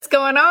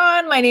going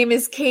on? My name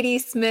is Katie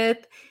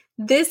Smith.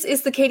 This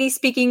is the Katie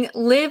Speaking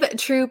Live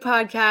True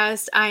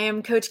podcast. I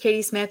am Coach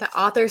Katie Smith,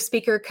 author,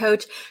 speaker,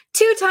 coach,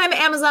 two-time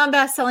Amazon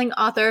bestselling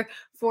author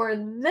for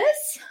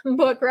this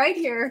book right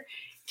here,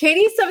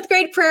 Katie's 7th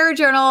Grade Prayer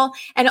Journal.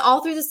 And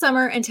all through the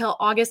summer until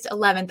August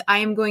 11th, I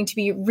am going to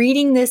be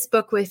reading this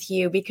book with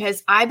you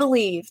because I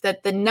believe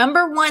that the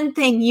number one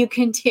thing you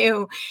can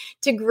do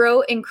to grow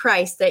in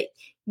Christ, that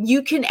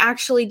you can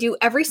actually do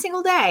every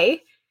single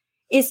day,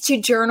 is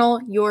to journal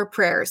your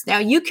prayers. Now,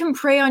 you can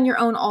pray on your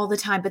own all the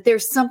time, but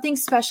there's something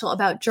special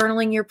about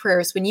journaling your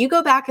prayers. When you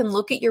go back and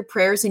look at your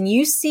prayers and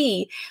you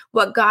see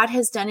what God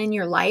has done in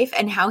your life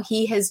and how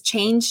he has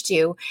changed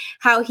you,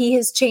 how he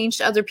has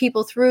changed other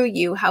people through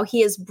you, how he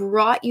has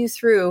brought you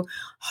through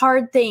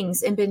hard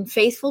things and been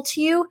faithful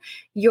to you,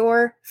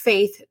 your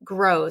faith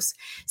grows.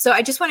 So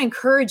I just want to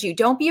encourage you,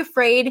 don't be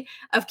afraid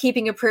of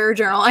keeping a prayer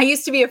journal. I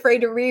used to be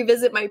afraid to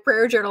revisit my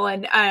prayer journal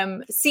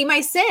and see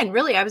my sin.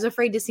 Really, I was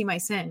afraid to see my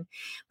sin.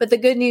 But the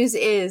good news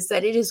is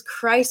that it is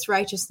Christ's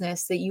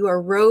righteousness that you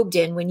are robed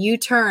in when you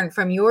turn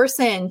from your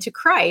sin to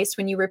Christ,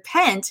 when you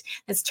repent,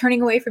 that's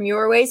turning away from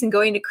your ways and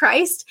going to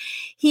Christ.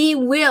 He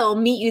will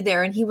meet you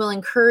there and he will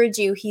encourage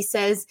you. He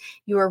says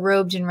you are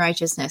robed in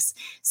righteousness.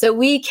 So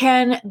we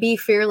can be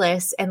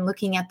fearless and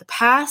looking at the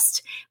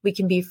past. We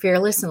can be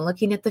fearless and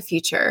looking at the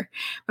future.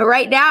 But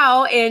right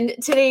now in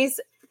today's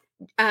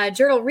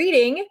journal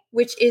reading,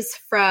 which is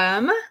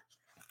from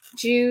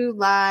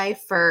July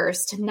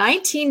 1st,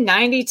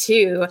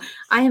 1992.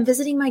 I am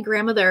visiting my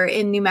grandmother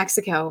in New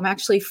Mexico. I'm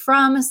actually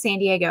from San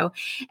Diego,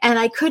 and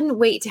I couldn't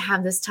wait to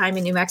have this time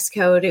in New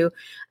Mexico to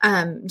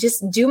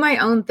just do my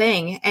own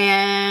thing.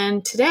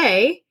 And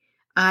today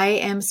I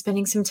am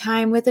spending some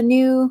time with a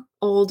new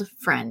old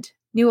friend.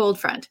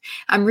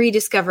 I'm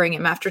rediscovering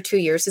him after 2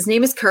 years. His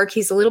name is Kirk.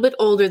 He's a little bit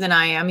older than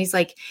I am. He's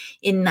like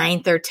in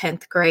 9th or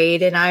 10th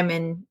grade, and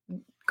I'm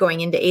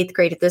going into 8th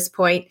grade at this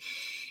point.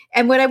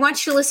 And what I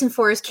want you to listen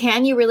for is,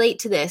 can you relate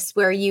to this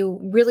where you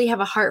really have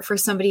a heart for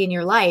somebody in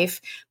your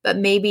life, but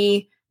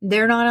maybe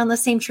they're not on the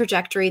same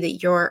trajectory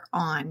that you're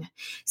on?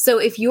 So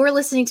if you're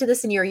listening to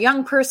this and you're a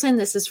young person,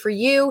 this is for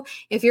you.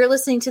 If you're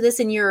listening to this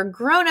and you're a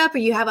grown up or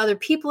you have other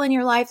people in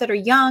your life that are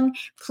young,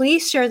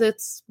 please share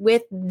this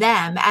with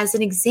them as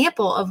an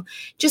example of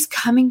just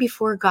coming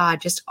before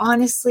God, just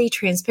honestly,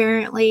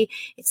 transparently.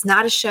 It's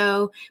not a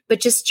show,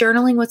 but just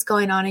journaling what's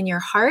going on in your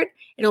heart.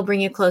 It'll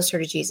bring you closer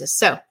to Jesus.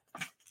 So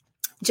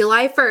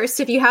July 1st,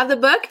 if you have the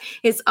book,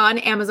 it's on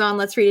Amazon.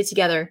 Let's read it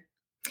together.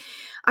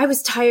 I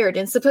was tired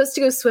and supposed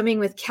to go swimming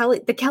with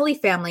the Kelly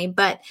family,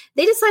 but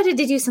they decided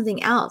to do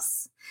something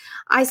else.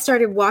 I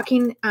started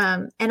walking,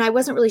 and I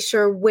wasn't really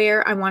sure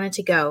where I wanted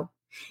to go.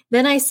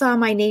 Then I saw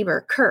my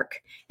neighbor,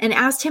 Kirk, and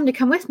asked him to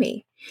come with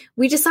me.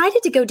 We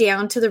decided to go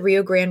down to the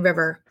Rio Grande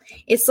River.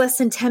 It's less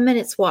than 10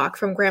 minutes walk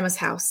from Grandma's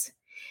house.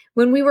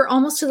 When we were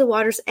almost to the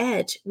water's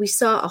edge, we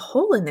saw a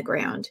hole in the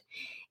ground.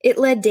 It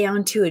led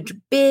down to a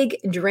big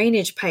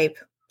drainage pipe,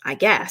 I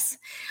guess.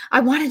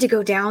 I wanted to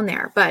go down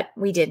there, but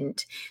we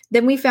didn't.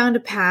 Then we found a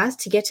path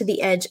to get to the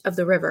edge of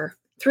the river,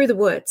 through the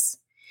woods.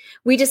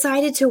 We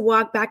decided to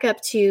walk back up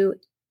to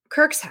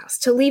Kirk's house,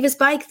 to leave his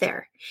bike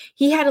there.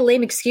 He had a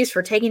lame excuse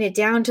for taking it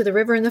down to the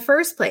river in the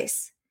first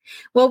place.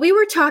 While we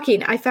were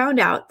talking, I found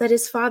out that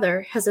his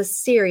father has a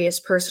serious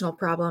personal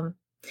problem.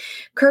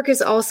 Kirk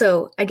is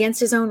also against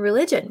his own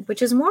religion,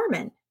 which is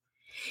Mormon.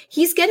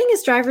 He's getting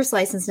his driver's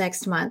license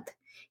next month.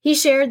 He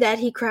shared that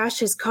he crashed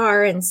his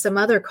car and some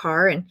other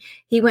car, and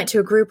he went to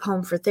a group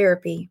home for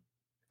therapy.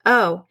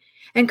 Oh,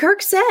 and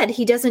Kirk said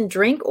he doesn't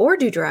drink or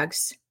do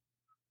drugs.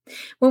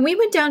 When we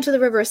went down to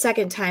the river a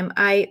second time,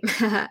 I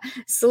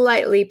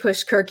slightly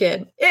pushed Kirk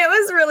in. It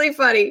was really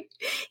funny.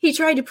 He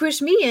tried to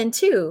push me in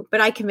too, but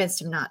I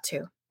convinced him not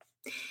to.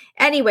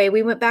 Anyway,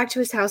 we went back to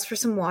his house for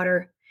some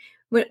water.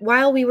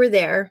 While we were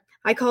there,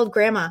 I called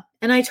Grandma,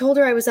 and I told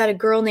her I was at a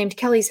girl named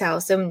Kelly's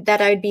house and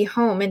that I'd be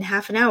home in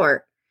half an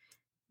hour.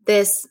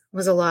 This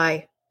was a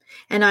lie,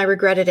 and I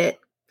regretted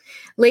it.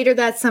 Later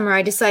that summer,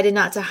 I decided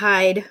not to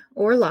hide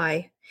or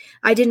lie.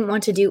 I didn't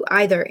want to do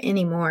either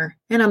anymore,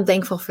 and I'm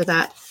thankful for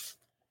that.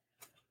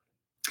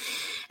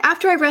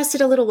 After I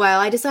rested a little while,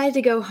 I decided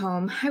to go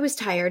home. I was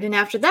tired, and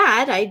after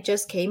that, I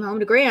just came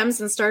home to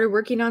Graham's and started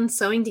working on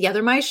sewing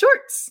together my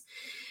shorts.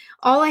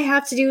 All I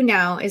have to do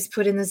now is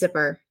put in the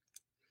zipper.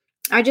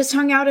 I just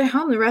hung out at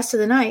home the rest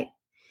of the night.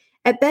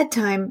 At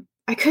bedtime,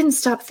 I couldn't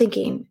stop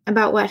thinking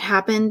about what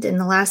happened in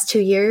the last 2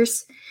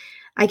 years.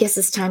 I guess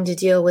it's time to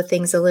deal with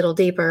things a little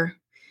deeper.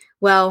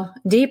 Well,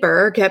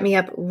 deeper kept me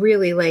up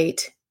really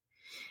late.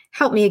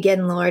 Help me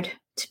again, Lord,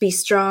 to be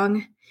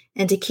strong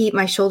and to keep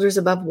my shoulders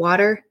above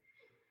water.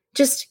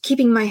 Just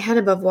keeping my head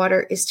above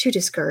water is too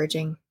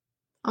discouraging.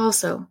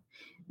 Also,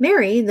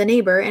 Mary, the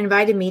neighbor,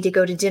 invited me to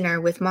go to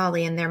dinner with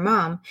Molly and their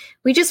mom.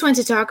 We just went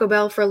to Taco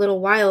Bell for a little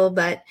while,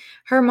 but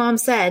her mom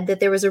said that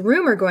there was a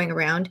rumor going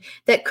around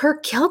that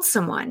Kirk killed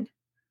someone.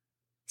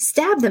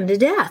 Stabbed them to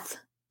death.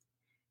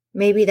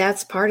 Maybe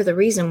that's part of the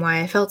reason why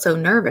I felt so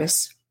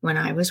nervous when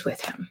I was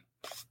with him.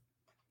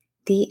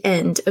 The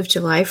end of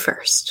July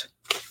 1st.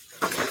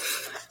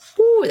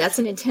 Ooh, Ooh, that's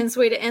an intense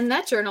way to end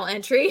that journal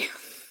entry.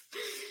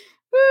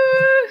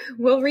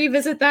 We'll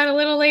revisit that a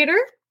little later.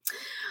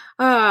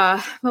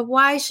 But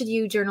why should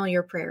you journal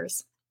your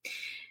prayers?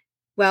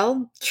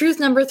 Well, truth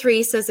number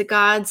 3 says that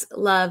God's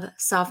love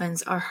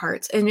softens our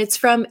hearts. And it's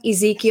from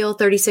Ezekiel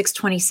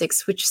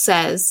 36:26, which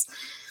says,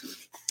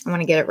 I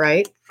want to get it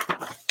right.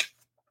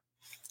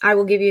 I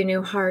will give you a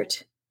new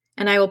heart,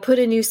 and I will put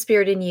a new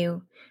spirit in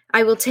you.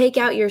 I will take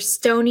out your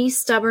stony,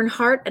 stubborn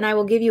heart, and I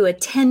will give you a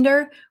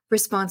tender,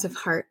 responsive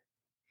heart.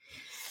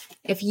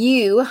 If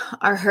you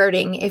are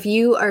hurting, if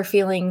you are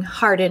feeling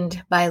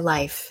hardened by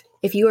life,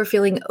 if you are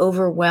feeling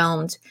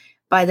overwhelmed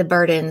by the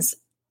burdens,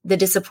 the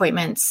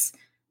disappointments,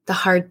 the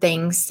hard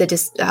things,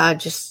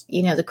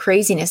 the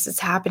craziness that's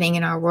happening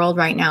in our world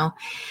right now,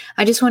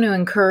 I just want to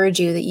encourage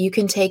you that you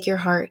can take your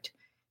heart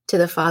to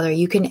the Father.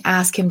 You can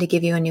ask him to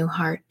give you a new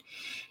heart,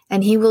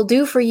 and he will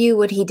do for you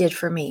what he did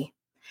for me.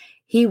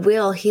 He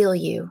will heal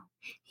you.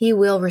 He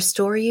will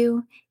restore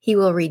you. He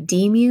will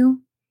redeem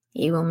you.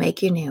 He will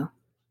make you new.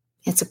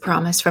 It's a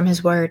promise from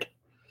his word.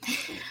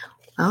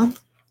 Well,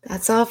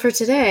 that's all for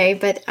today,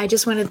 but I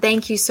just want to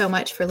thank you so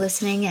much for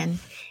listening. And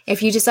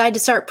if you decide to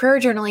start prayer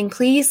journaling,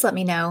 please let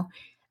me know.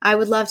 I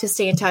would love to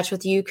stay in touch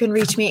with you. You can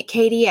reach me at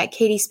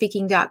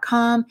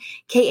katie@katiespeaking.com,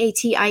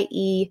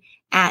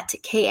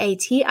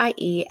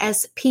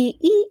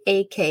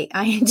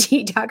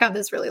 KATIESPEAKING.com.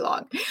 That's really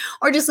long.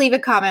 Or just leave a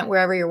comment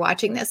wherever you're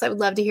watching this. I would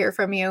love to hear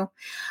from you.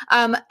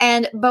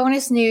 And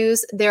bonus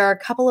news, there are a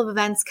couple of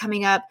events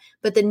coming up,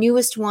 but the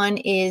newest one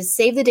is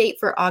save the date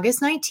for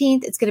August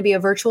 19th. It's going to be a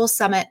virtual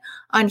summit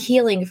on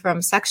healing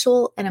from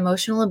sexual and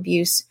emotional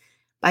abuse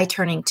by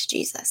turning to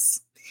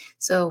Jesus.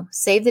 So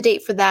save the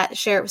date for that.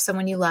 Share it with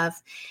someone you love.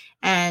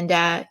 And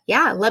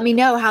let me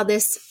know how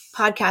this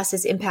podcast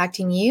is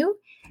impacting you.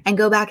 And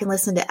go back and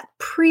listen to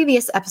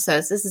previous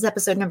episodes. This is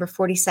episode number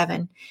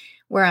 47,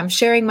 where I'm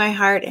sharing my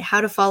heart and how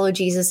to follow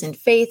Jesus in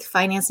faith,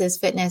 finances,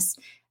 fitness,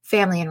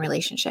 family, and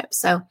relationships.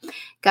 So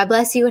God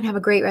bless you and have a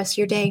great rest of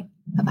your day.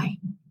 Bye-bye.